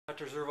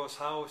Dr. Zervos,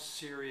 how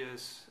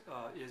serious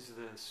is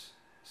this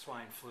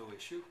swine flu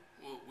issue?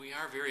 Well, we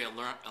are very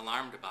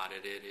alarmed about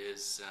it.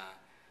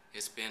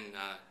 It's been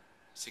a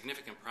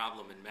significant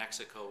problem in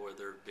Mexico, where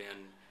there have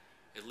been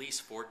at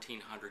least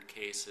 1,400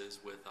 cases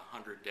with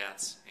 100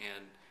 deaths,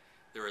 and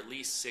there are at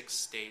least 6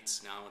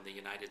 states now in the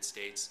United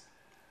States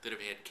that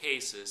have had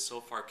cases.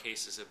 So far,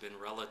 cases have been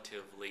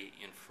relatively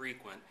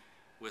infrequent,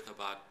 with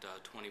about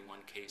 21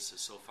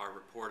 cases so far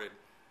reported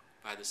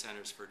by the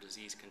Centers for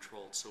Disease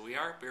Control. So we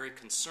are very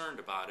concerned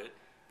about it,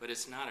 but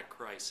it's not a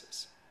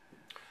crisis.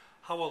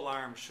 How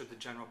alarmed should the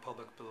general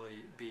public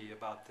be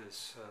about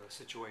this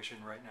situation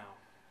right now?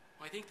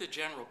 Well, I think the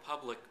general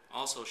public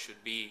also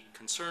should be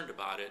concerned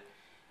about it,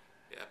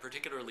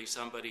 particularly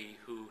somebody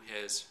who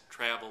has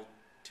traveled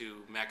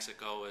to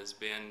Mexico, has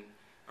been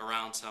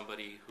around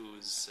somebody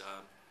who's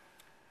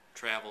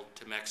traveled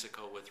to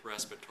Mexico with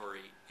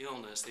respiratory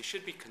illness. They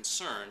should be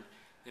concerned.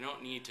 They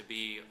don't need to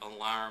be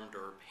alarmed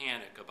or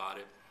panic about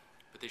it,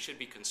 but they should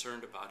be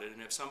concerned about it.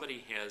 And if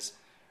somebody has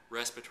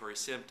respiratory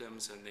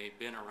symptoms and they've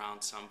been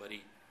around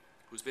somebody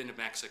who's been to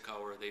Mexico,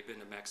 or they've been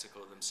to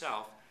Mexico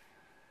themselves,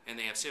 and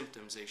they have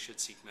symptoms, they should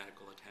seek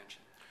medical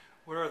attention.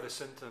 What are the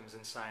symptoms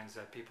and signs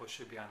that people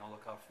should be on the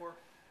lookout for?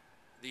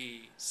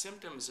 The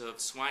symptoms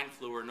of swine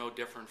flu are no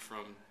different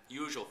from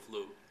usual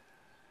flu.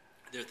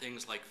 They're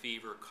things like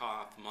fever,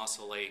 cough,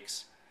 muscle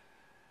aches.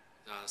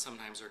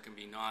 Sometimes there can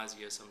be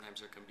nausea,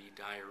 sometimes there can be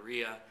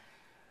diarrhea,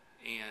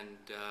 and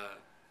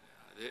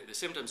the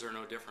symptoms are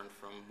no different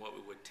from what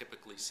we would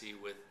typically see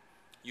with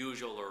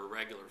usual or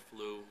regular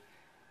flu.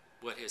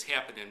 What has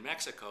happened in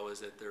Mexico is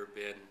that there have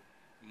been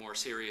more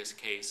serious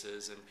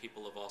cases, and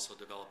people have also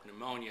developed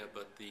pneumonia,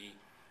 but the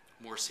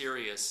more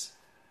serious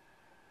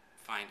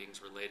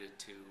findings related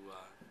to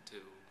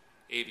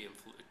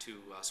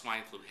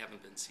swine flu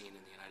haven't been seen in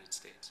the United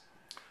States.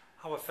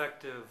 How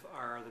effective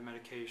are the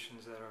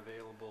medications that are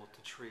available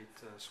to treat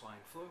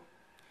swine flu?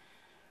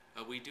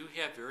 We do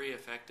have very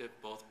effective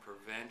both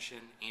prevention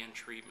and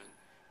treatment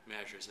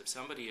measures. If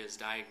somebody is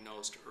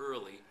diagnosed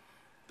early,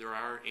 there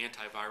are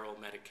antiviral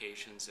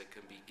medications that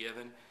can be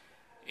given,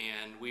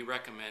 and we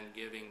recommend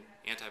giving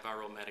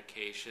antiviral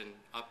medication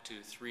up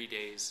to 3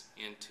 days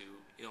into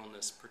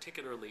illness,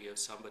 particularly if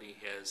somebody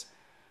has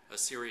a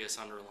serious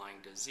underlying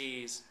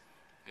disease,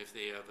 if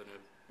they have an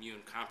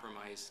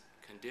immune-compromised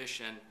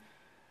condition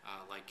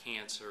like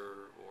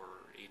cancer or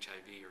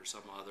HIV or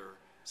some other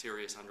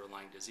serious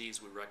underlying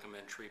disease. We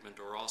recommend treatment,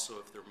 or also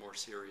if they're more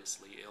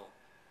seriously ill.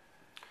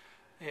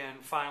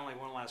 And finally,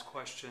 one last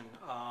question.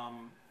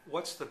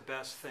 What's the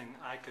best thing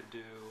I could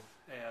do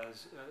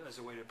as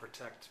a way to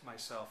protect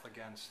myself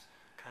against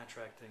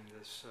contracting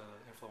this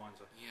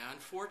influenza? Yeah,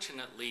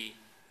 unfortunately,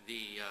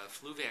 the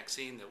flu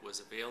vaccine that was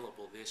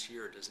available this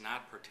year does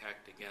not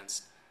protect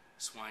against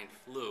swine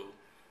flu.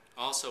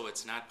 Also,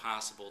 it's not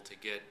possible to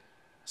get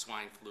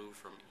swine flu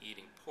from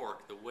eating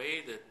pork. The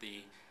way that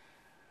the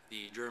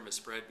germ is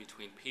spread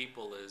between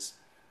people is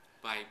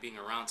by being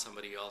around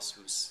somebody else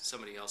who's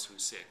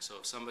sick. So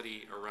if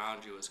somebody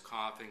around you is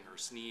coughing or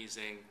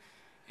sneezing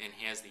and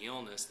has the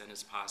illness, then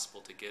it's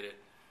possible to get it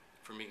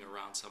from being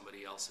around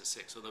somebody else who's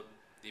sick. So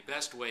the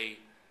best way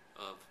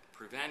of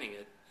preventing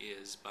it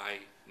is by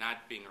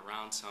not being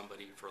around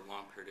somebody for a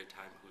long period of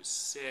time who's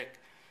sick,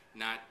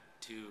 not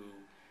to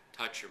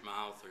touch your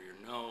mouth or your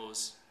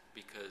nose,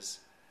 because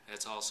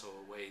that's also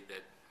a way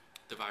that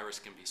the virus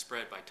can be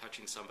spread, by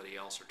touching somebody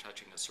else or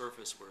touching a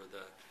surface where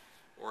the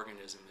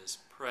organism is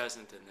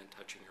present, and then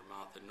touching your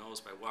mouth and nose.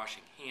 By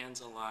washing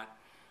hands a lot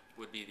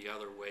would be the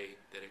other way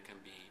that it can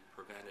be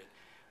prevented.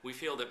 We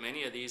feel that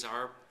many of these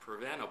are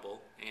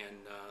preventable, and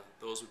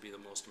those would be the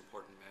most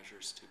important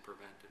measures to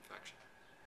prevent infection.